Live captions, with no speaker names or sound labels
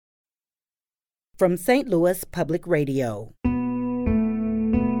from St. Louis Public Radio.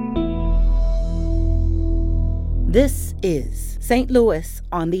 This is St. Louis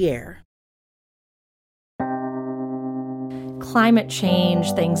on the Air. Climate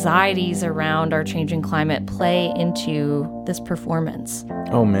change, the anxieties around our changing climate play into this performance.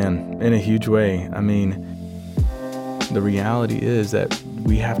 Oh man, in a huge way. I mean, the reality is that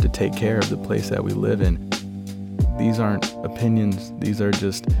we have to take care of the place that we live in. These aren't opinions, these are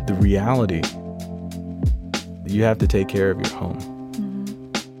just the reality. You have to take care of your home.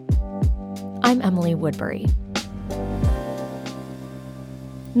 I'm Emily Woodbury.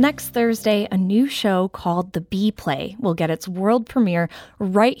 Next Thursday, a new show called The Bee Play will get its world premiere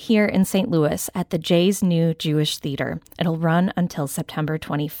right here in St. Louis at the Jay's New Jewish Theater. It'll run until September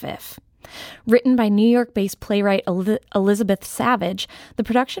 25th. Written by New York-based playwright Elizabeth Savage, the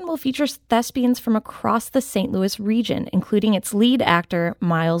production will feature thespians from across the St. Louis region, including its lead actor,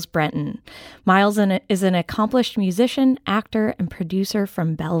 Miles Brenton. Miles is an accomplished musician, actor, and producer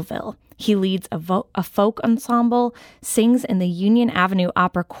from Belleville. He leads a folk ensemble, sings in the Union Avenue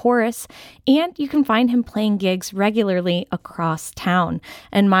Opera Chorus, and you can find him playing gigs regularly across town.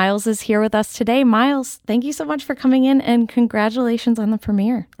 And Miles is here with us today. Miles, thank you so much for coming in, and congratulations on the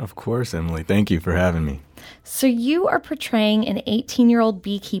premiere. Of course, Emily. Thank you for having me. So you are portraying an 18-year-old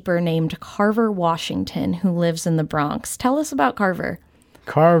beekeeper named Carver Washington who lives in the Bronx. Tell us about Carver.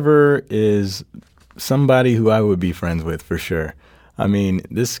 Carver is somebody who I would be friends with for sure. I mean,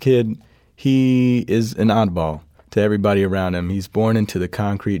 this kid, he is an oddball to everybody around him. He's born into the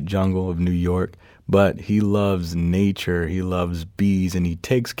concrete jungle of New York, but he loves nature, he loves bees, and he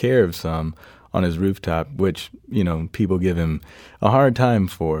takes care of some on his rooftop, which, you know, people give him a hard time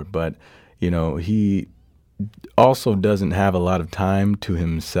for. But, you know, he also doesn't have a lot of time to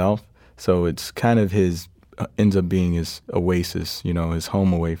himself, so it's kind of ends up being his oasis, you know, his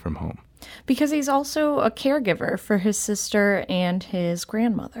home away from home. Because he's also a caregiver for his sister and his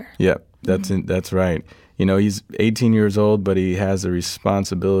grandmother. Yep, that's right. You know, he's 18 years old, but he has the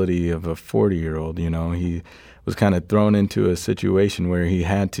responsibility of a 40-year-old. You know, he was kind of thrown into a situation where he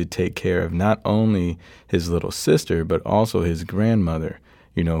had to take care of not only his little sister, but also his grandmother,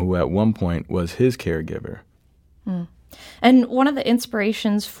 you know, who at one point was his caregiver. And one of the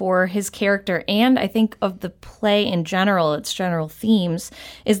inspirations for his character, and I think of the play in general, its general themes,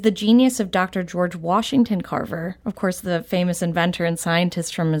 is the genius of Dr. George Washington Carver, of course, the famous inventor and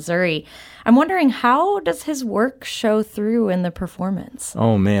scientist from Missouri. I'm wondering, how does his work show through in the performance?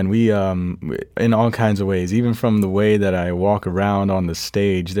 Oh, man, we, in all kinds of ways, even from the way that I walk around on the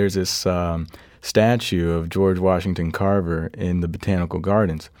stage, there's this statue of George Washington Carver in the Botanical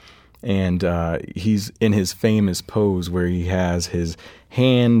Gardens. And he's in his famous pose where he has his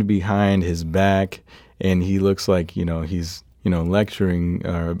hand behind his back, and he looks like, you know, he's, you know, lecturing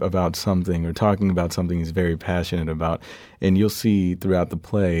about something or talking about something he's very passionate about. And you'll see throughout the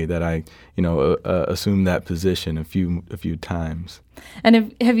play that I, you know, assume that position a few times.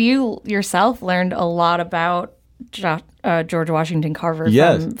 And have you yourself learned a lot about George Washington Carver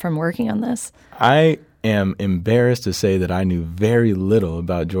from working on this? I am embarrassed to say that I knew very little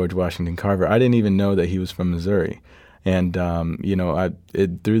about George Washington Carver. I didn't even know that he was from Missouri. And, you know,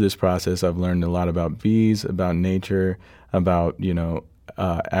 through this process, I've learned a lot about bees, about nature, about, you know,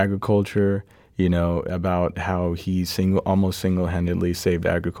 agriculture, you know, about how he almost single-handedly saved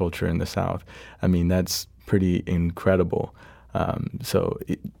agriculture in the South. I mean, that's pretty incredible.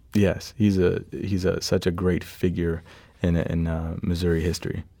 Yes, he's such a great figure in Missouri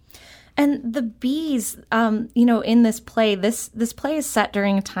history. And the bees, you know, in this play is set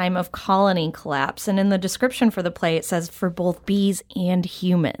during a time of colony collapse. And in the description for the play, it says for both bees and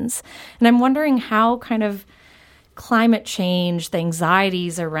humans. And I'm wondering how kind of climate change, the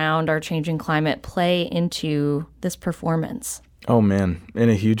anxieties around our changing climate play into this performance. Oh, man, in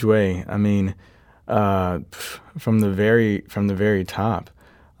a huge way. I mean, from the very top,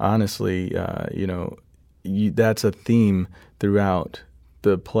 honestly, you know, that's a theme throughout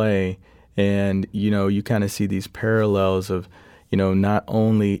the play, and you know, you kind of see these parallels of, you know, not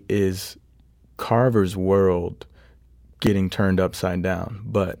only is Carver's world getting turned upside down,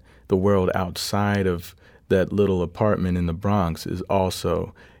 but the world outside of that little apartment in the Bronx is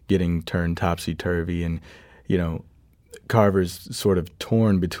also getting turned topsy-turvy. And, you know, Carver's sort of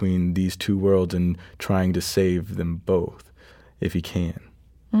torn between these two worlds and trying to save them both if he can.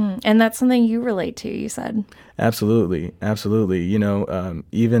 And that's something you relate to, you said. Absolutely. Absolutely. You know,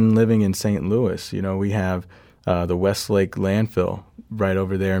 even living in St. Louis, you know, we have the Westlake landfill right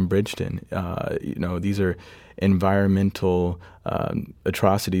over there in Bridgeton. You know, these are environmental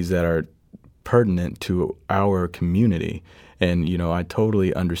atrocities that are pertinent to our community. And, I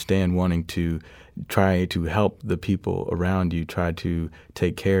totally understand wanting to try to help the people around you, try to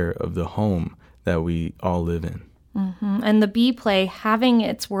take care of the home that we all live in. Mm-hmm. And the Bee Play having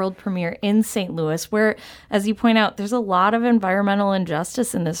its world premiere in St. Louis, where, as you point out, there's a lot of environmental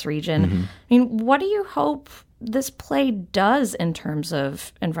injustice in this region. Mm-hmm. I mean, what do you hope this play does in terms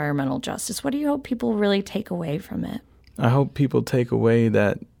of environmental justice? What do you hope people really take away from it? I hope people take away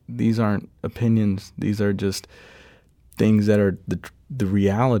that these aren't opinions. These are just things that are the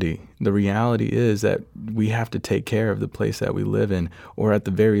reality. The reality is that we have to take care of the place that we live in, or at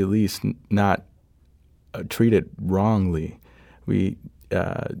the very least, not treat it wrongly. You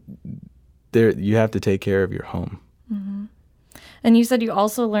have to take care of your home. Mm-hmm. And you said you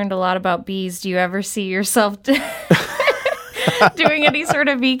also learned a lot about bees. Do you ever see yourself doing any sort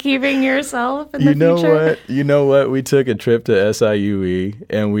of beekeeping yourself in the future? You know what? We took a trip to SIUE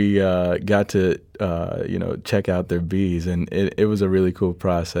and we got to check out their bees, and it was a really cool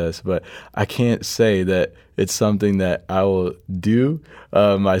process. But I can't say that it's something that I will do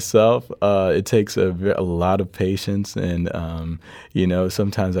myself. It takes a lot of patience, and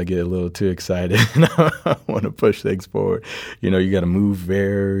sometimes I get a little too excited and I want to push things forward. You got to move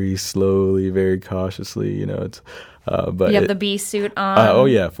very slowly, very cautiously. But you have the bee suit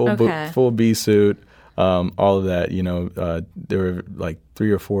on? Full bee suit. All of that, there were like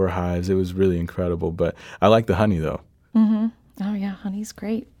 3 or 4 hives. It was really incredible, but I like the honey though. Mm-hmm. Oh yeah, honey's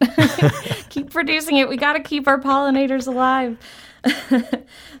great. Keep producing it. We got to keep our pollinators alive.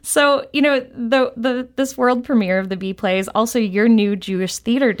 So, this world premiere of the Bee Play is also your new Jewish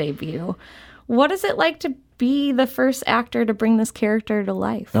theater debut. What is it like to be the first actor to bring this character to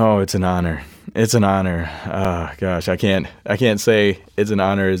life? Oh, it's an honor. It's an honor. Gosh, I can't say it's an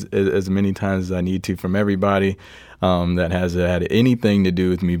honor as many times as I need to from everybody that has had anything to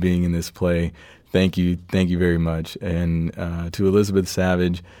do with me being in this play. Thank you very much. And to Elizabeth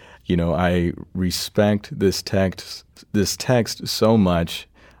Savage, I respect this text so much,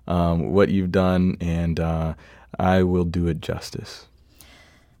 what you've done, and I will do it justice.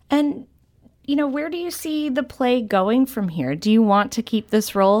 And where do you see the play going from here? Do you want to keep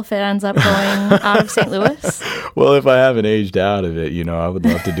this role if it ends up going out of St. Louis? Well, if I haven't aged out of it, I would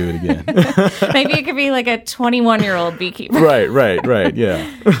love to do it again. Maybe it could be like a 21-year-old beekeeper. Right,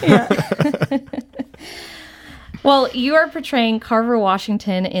 yeah. Well, you are portraying Carver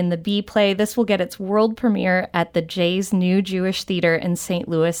Washington in the Bee Play. This will get its world premiere at the Jay's New Jewish Theater in St.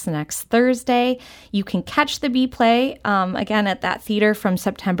 Louis next Thursday. You can catch the Bee Play, again, at that theater from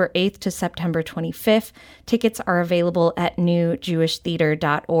September 8th to September 25th. Tickets are available at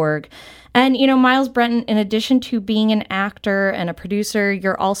newjewishtheater.org. And, Miles Brenton, in addition to being an actor and a producer,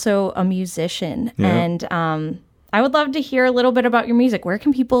 you're also a musician. Yeah. And I would love to hear a little bit about your music. Where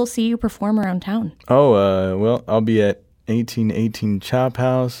can people see you perform around town? Well, I'll be at 1818 Chop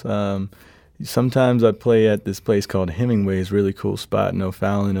House. Sometimes I play at this place called Hemingway's, really cool spot in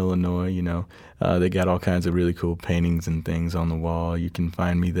O'Fallon, Illinois. They got all kinds of really cool paintings and things on the wall. You can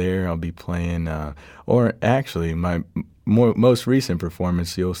find me there. I'll be playing, or actually my most recent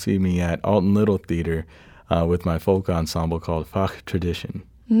performance, you'll see me at Alton Little Theater with my folk ensemble called Fach Tradition.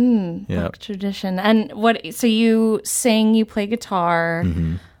 Folk tradition. And so you sing, you play guitar.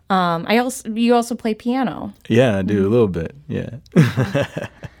 Mm-hmm. You also play piano. Yeah, I do a little bit. Yeah.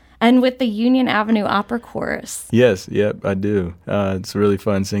 And with the Union Avenue Opera Chorus. Yep, I do. It's really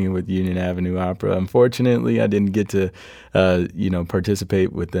fun singing with Union Avenue Opera. Unfortunately, I didn't get to,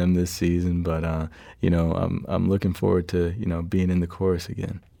 participate with them this season, but I'm looking forward to being in the chorus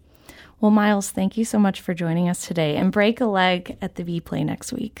again. Well, Miles, thank you so much for joining us today, and break a leg at the Bee Play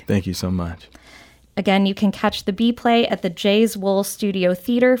next week. Thank you so much. Again, you can catch the Bee Play at the Jay's Wool Studio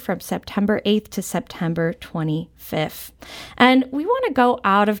Theater from September 8th to September 25th. And we want to go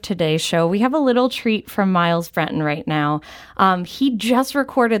out of today's show. We have a little treat from Miles Brenton right now. He just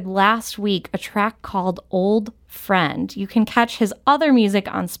recorded last week a track called Old Friend. You can catch his other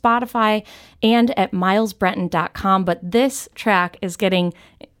music on Spotify and at milesbrenton.com, but this track is getting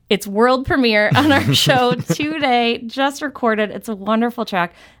its world premiere on our show today, just recorded. It's a wonderful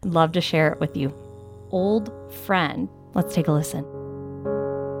track. I'd love to share it with you. Old Friend. Let's take a listen.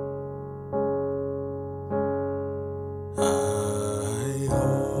 I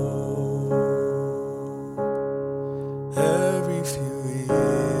hope every few years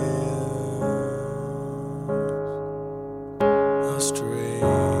a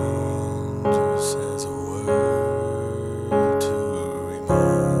stranger says a word to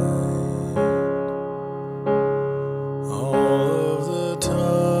remind all of the times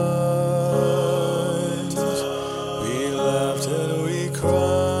we laughed and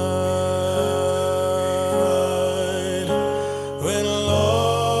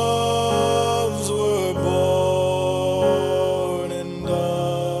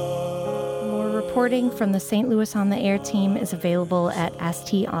reporting from the St. Louis on the Air team is available at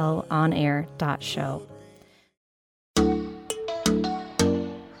stlonair.show.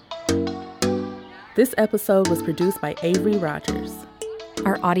 This episode was produced by Avery Rogers.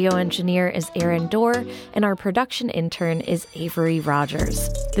 Our audio engineer is Aaron Dorr, and our production intern is Avery Rogers.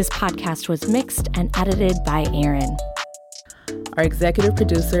 This podcast was mixed and edited by Aaron. Our executive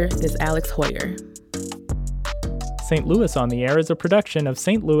producer is Alex Hoyer. St. Louis on the Air is a production of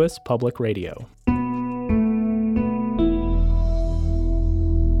St. Louis Public Radio.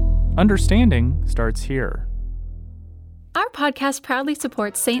 Understanding starts here. Our podcast proudly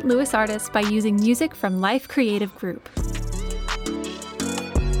supports St. Louis artists by using music from Life Creative Group.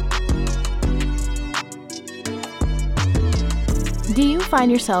 Do you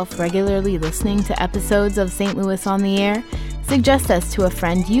find yourself regularly listening to episodes of St. Louis on the Air? Suggest us to a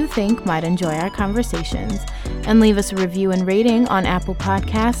friend you think might enjoy our conversations, and leave us a review and rating on Apple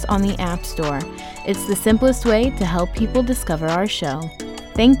Podcasts on the App Store. It's the simplest way to help people discover our show.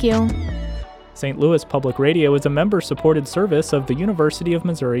 Thank you. St. Louis Public Radio is a member-supported service of the University of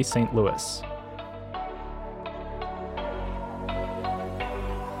Missouri St. Louis.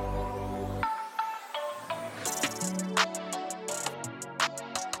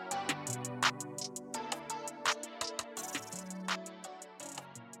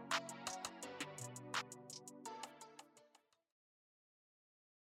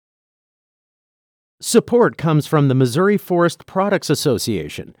 Support comes from the Missouri Forest Products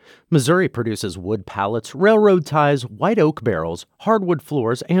Association. Missouri produces wood pallets, railroad ties, white oak barrels, hardwood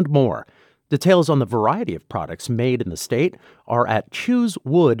floors, and more. Details on the variety of products made in the state are at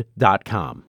choosewood.com.